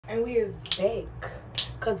And we is back.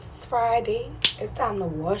 Cause it's Friday. It's time to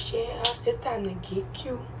wash your hair. It's time to get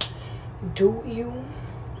cute. Do you?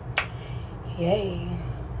 Yay.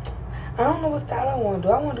 I don't know what style I want to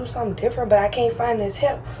do. I want to do something different, but I can't find this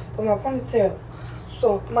hair for my ponytail.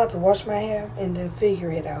 So I'm about to wash my hair and then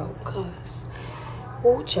figure it out. Cause,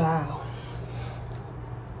 oh child.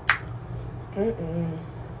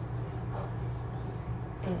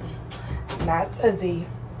 Not today.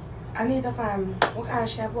 I need to find what kind of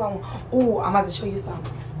shampoo I want. Ooh, I'm about to show you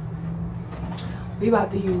something. We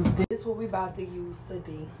about to use this. What we about to use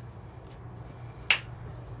today.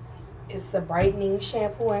 It's a brightening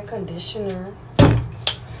shampoo and conditioner.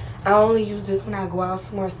 I only use this when I go out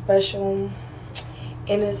somewhere special.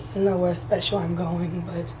 And it's nowhere special I'm going,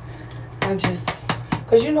 but I just,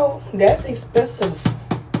 cause you know, that's expensive.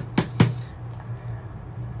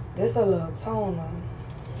 This a little toner.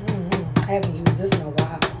 I haven't used this in a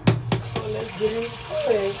while. So let's get into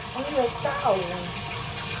it. On your towel.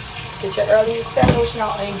 Get your early set lotion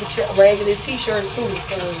out and get your regular t-shirt too,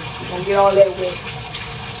 because you're gonna get all that wet.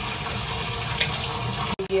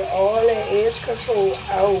 Get all that edge control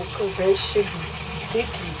out, because that shit be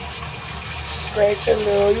sticky. Scratch a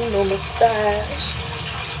little, you know, massage.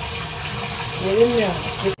 Get in there.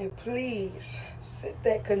 And please, set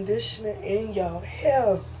that conditioner in your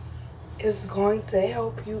hair. It's going to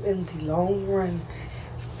help you in the long run.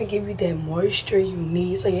 It's going to give you that moisture you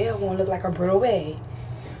need so your hair won't look like a brittle bag.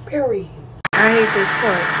 Period. I hate this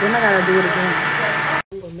part. Then I got to do it again.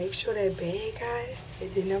 But make sure that bag got it.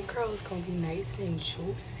 And then them curls going to be nice and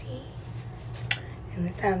juicy. And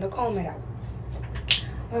it's time to comb it out.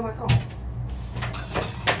 Where my comb?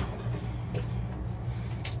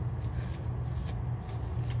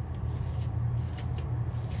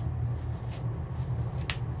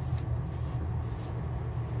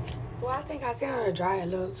 I think I seen her dry a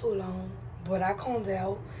little too long, but I combed it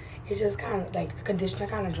out. It's just kind of like the conditioner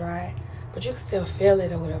kind of dry, but you can still feel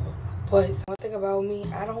it or whatever. But one thing about me,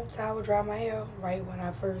 I don't towel dry my hair right when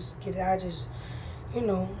I first get it. I just, you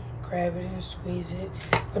know, grab it and squeeze it,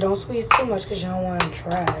 but don't squeeze too much because you don't want it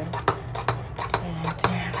dry. And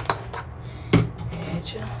then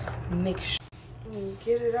add your mixture and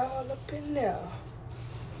get it all up in there.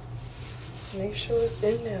 Make sure it's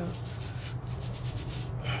in there.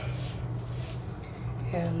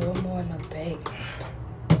 Add a little more in the back.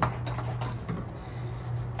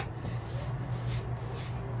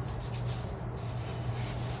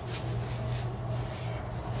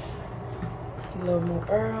 A little more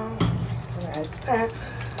oil. Last time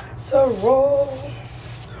to roll.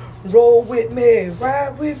 Roll with me.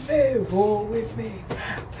 Ride with me. Roll with me.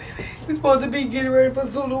 We supposed to be getting ready for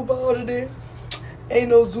Zulu Ball today. Ain't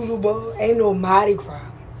no Zulu Ball. Ain't no Mardi Gras.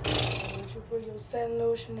 Put your setting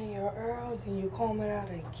lotion in your oil, then you comb it out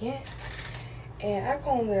again. And I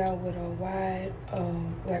combed it out with a wide,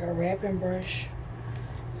 like a wrapping brush.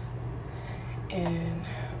 And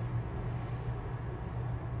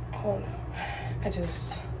hold on, I'm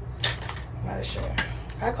about to show you.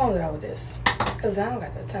 I combed it out with this, cause I don't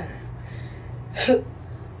got the time.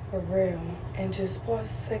 For real. And just part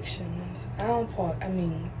sections. I don't part, I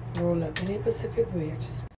mean, roll up any specific way.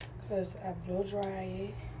 Just cause I blow dry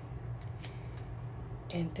it.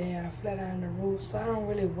 And then I flat iron the root, so I don't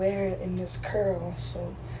really wear it in this curl,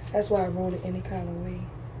 so that's why I roll it any kind of way.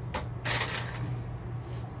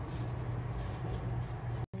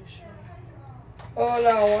 Hold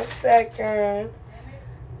on 1 second.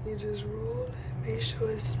 You just roll it, make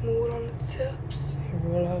sure it's smooth on the tips. And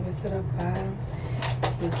roll over to the bottom.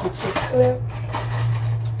 You get your clip.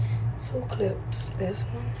 2 clips, this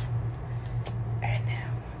one. And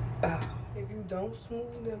now, bow. If you don't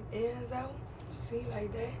smooth them ends out, see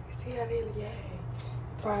like that? See how they look? Yeah.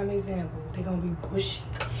 Prime example, they're gonna be bushy.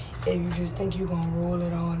 If you just think you're gonna roll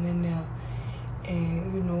it on in there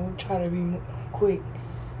and, you know, try to be quick,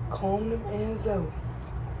 comb them ends out.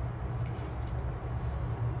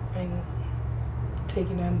 Ain't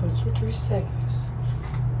taking nothing but 2-3 seconds.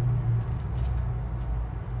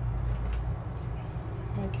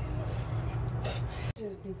 Okay,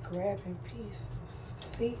 just be grabbing pieces.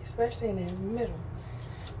 See, especially in the middle.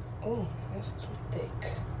 Oh, that's too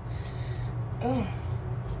thick. And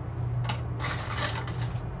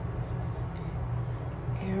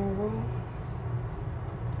roll.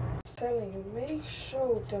 I'm telling you, make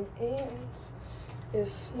sure them ends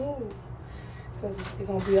is smooth. Because it's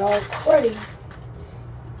going to be all cruddy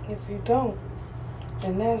if you don't.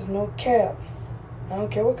 And there's no cap. I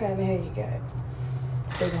don't care what kind of hair you got.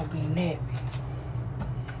 They're going to be nappy.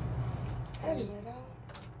 I just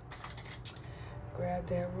grab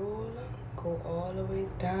that ruler, go all the way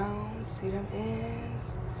down, see them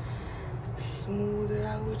ends, Smooth it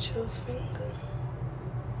out with your finger.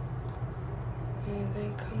 And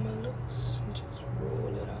then come loose and just roll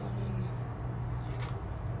it on in there.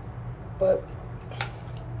 But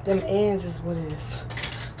them ends is what it is.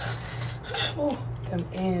 Ooh, them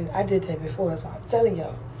ends. I did that before, that's why I'm telling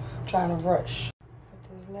y'all. Trying to rush. With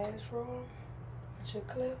this last roll, with your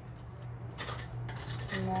clip.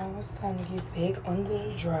 Now it's time to get back under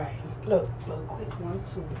the dryer. Look, quick 1,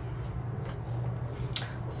 2.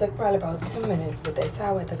 It took probably about 10 minutes, but that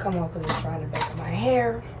towel had to come off because it's drying the back of my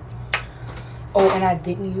hair. Oh, and I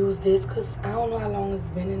didn't use this because I don't know how long it's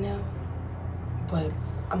been in there, but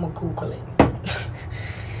I'm going to Google it.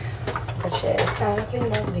 But yeah, it's time to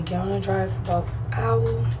clean up. Then get on the dryer for about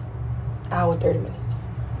hour 30 minutes.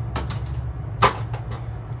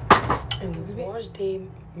 And we'll be wash day.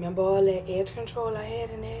 Remember all that edge control I had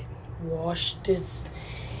in it? Wash this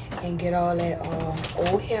and get all that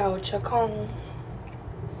old hair out your comb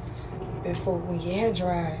before when your hair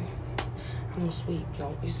dry. I'm gonna sweep.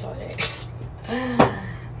 No, you saw that.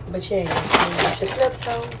 But yeah, get your clips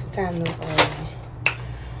out. It's time to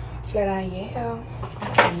flat iron your hair.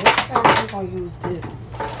 And this time we're gonna use this.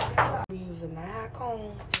 We're using the high comb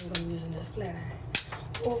and we're gonna be using this flat iron.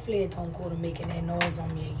 Hopefully it don't go to making that noise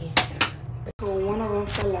on me again. So one of them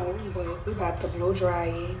fell out, but we about to blow dry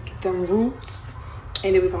it, get them roots,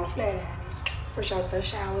 and then we're gonna flat iron it. Fresh out the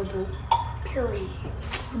shower though. Period.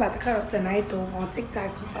 We about to cut up tonight though on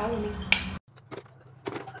TikTok, so follow me.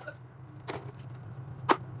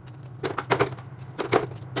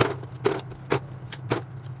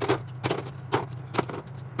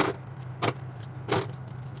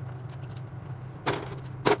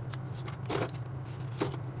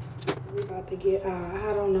 We about to get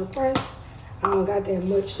hot on the press. I don't got that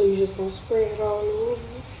much, so you just gonna spray it all over.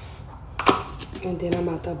 And then I'm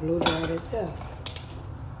about to blow dry this up.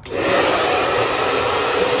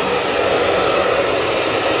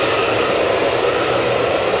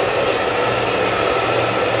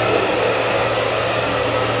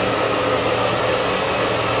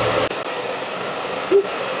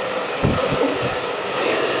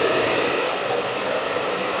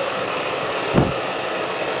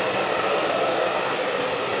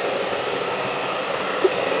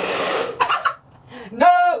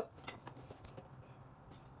 No!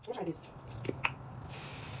 What I do?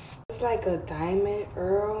 It's like a diamond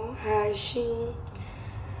Earl high sheen.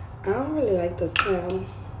 I don't really like the smell.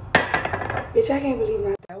 Bitch, I can't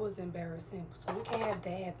believe that was embarrassing. So we can't have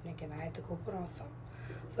that happening and I had to go put on something.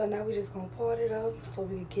 So now we just gonna pour it up so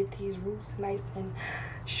we can get these roots nice and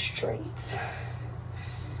straight.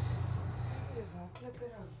 We're just gonna clip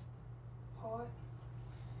it up. Pour it.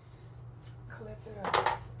 Clip it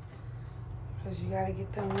up. Because you gotta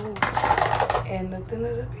get them roots. And the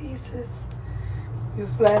thinner the pieces, you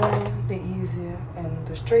flatten, the easier and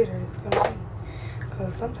the straighter it's gonna be.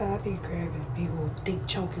 Because sometimes I be grabbing big old thick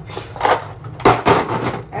chunky pieces.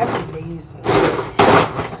 I be lazy.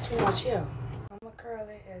 It's too much here. I'm gonna curl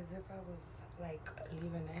it as if I was like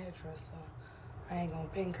leaving the hairdresser. I ain't gonna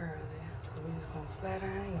pin curl it. So we just gonna flat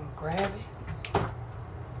iron it, gonna grab it.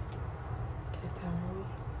 Get them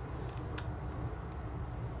roots.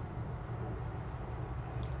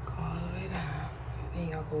 All the way down. And then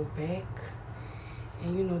y'all go back and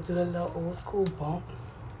you know, do the little old school bump.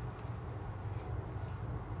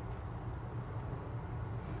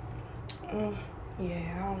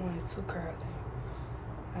 Yeah, I don't want it too curly.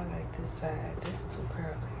 I like this side. This is too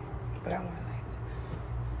curly. But I want it like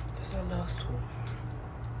that. Just a little swoop.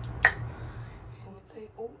 And you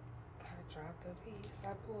take, oh, I dropped a piece.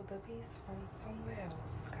 I pulled the piece from somewhere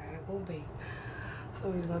else. Gotta go back. So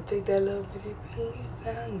we're gonna take that little bitty piece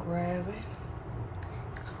and grab it.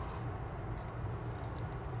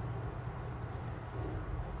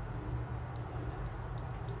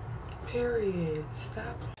 Period.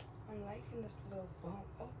 Stop. I'm liking this little bump.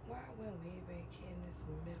 Oh, why I went way back here in this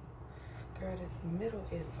middle. Girl, this middle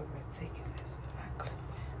is so ridiculous with my clip.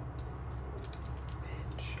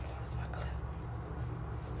 Bitch, lost my clip.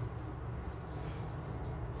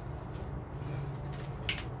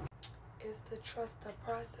 It's the trust the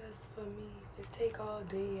process for me. It take all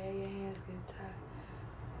day, yeah, your hands get tired.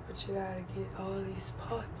 But you gotta get all these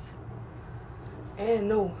parts. And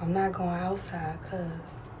no, I'm not going outside because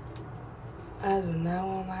I do not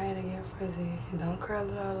want my hair to get frizzy. And don't curl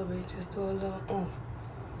it all the way, just do a little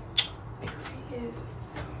Period.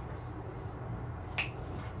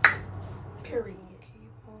 Period.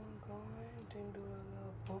 Keep on going, then do a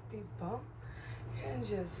little bumpy bump and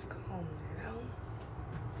just comb it out.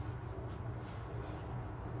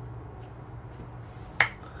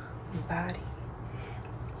 Body.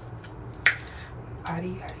 Body,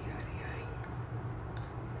 yaddy, yaddy, yaddy.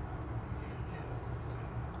 And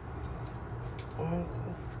on to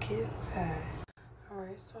the skin side.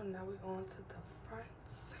 Alright, so now we're on to the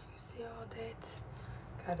fronts. You see all that?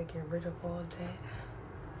 Gotta get rid of all that.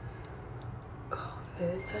 Oh, let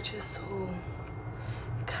it touch your soul.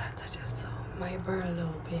 It gotta touch your soul. Might burn a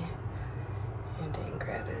little bit. And then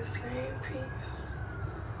grab that same piece.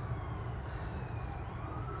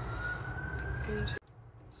 And just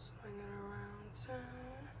swing it around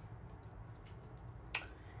town.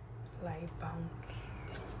 Light bounce.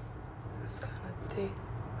 It's kind of thick.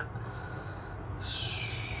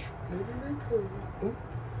 Ooh.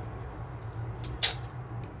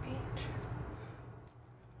 Bitch.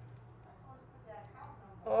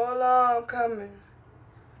 Hold on, I'm coming.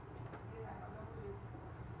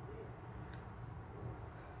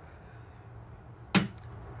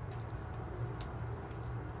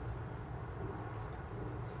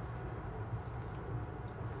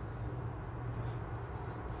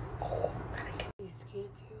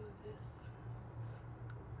 Scared to use this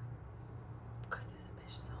because this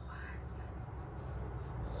bitch so hot.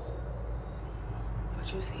 But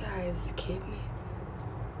you see how it's getting it?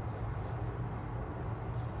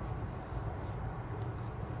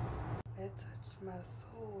 That touched my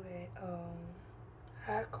soul, that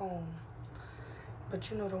hot comb. But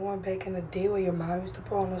you know the one back in the day where your mom used to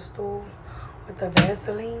put on the stove with the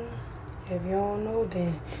Vaseline? If you don't know,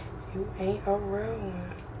 then you ain't a real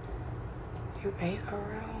one. You ain't a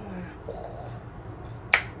real one.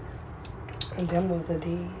 And them was the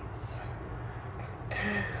days.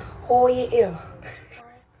 Oh yeah.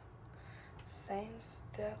 Same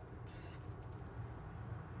steps.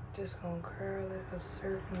 Just gonna curl it a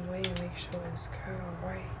certain way and make sure it's curled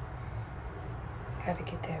right. Gotta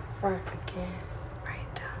get that front again.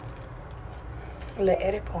 Right down. Little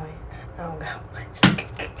edit point. I don't got one.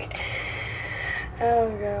 I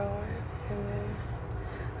don't got one. And then,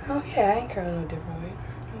 oh yeah, I ain't curling no different way.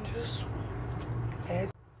 I'm just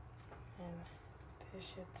that's and this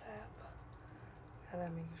your top. Gotta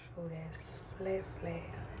make sure that's flat.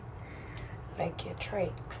 Like your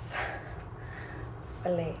tracks.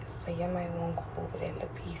 Flat. So you might want to go over that little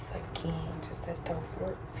piece again, just at the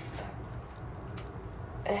roots.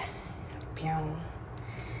 Boom.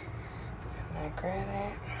 Now grab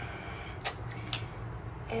that.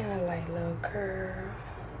 And a light little curl.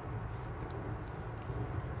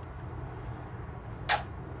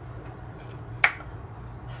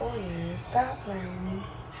 Oh yeah, stop playing with me.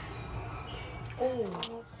 Oh,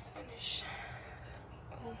 almost finished.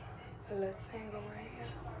 Oh, a little tangle right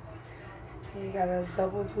here. And you gotta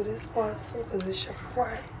double do this one too, cause it's your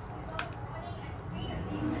front.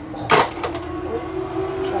 Oh,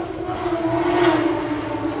 drop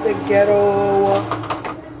the ghetto.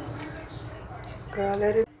 Girl,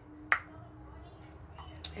 let it.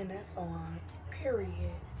 And that's on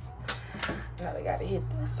period. Now we gotta hit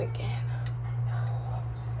this again.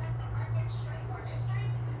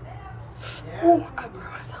 Oh, I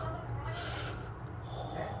burned myself.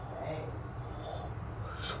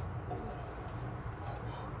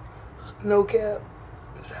 No cap.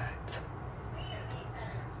 It's hot.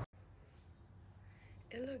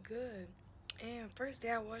 It look good. And first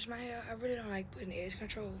day I washed my hair, I really don't like putting edge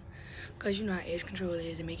control. Cause you know how edge control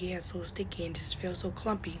is. It make your hair so sticky and just feel so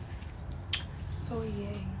clumpy. So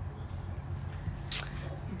yeah.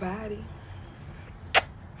 Body.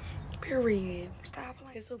 Period. Stop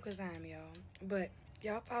playing. It's so good time, y'all. But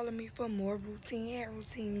y'all follow me for more hair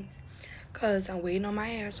routines. Cause I'm waiting on my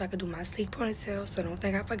hair so I can do my sleek ponytail. So don't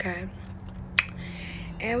think I forgot.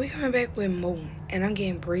 And we coming back with more. And I'm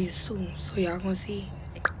getting braids soon. So y'all gonna see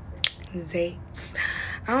that.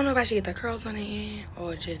 I don't know if I should get the curls on the end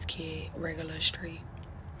or just get regular straight.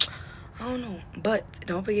 I don't know. But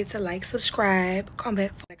don't forget to like, subscribe, come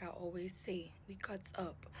back. Like I always say, we cuts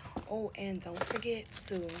up. Oh, and don't forget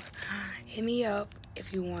to hit me up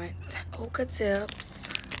if you want Hoka tips.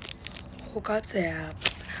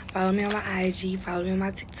 Follow me on my IG. Follow me on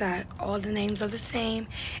my TikTok. All the names are the same.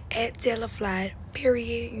 At Taylor Fly.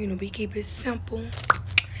 Period. You know, we keep it simple.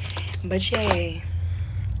 But yeah,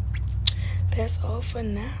 that's all for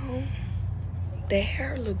now. The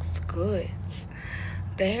hair looks good.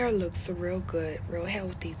 The hair looks real good. Real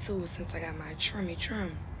healthy too since I got my trim.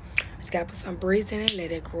 Just gotta put some braids in it.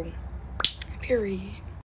 Let it grow. Period.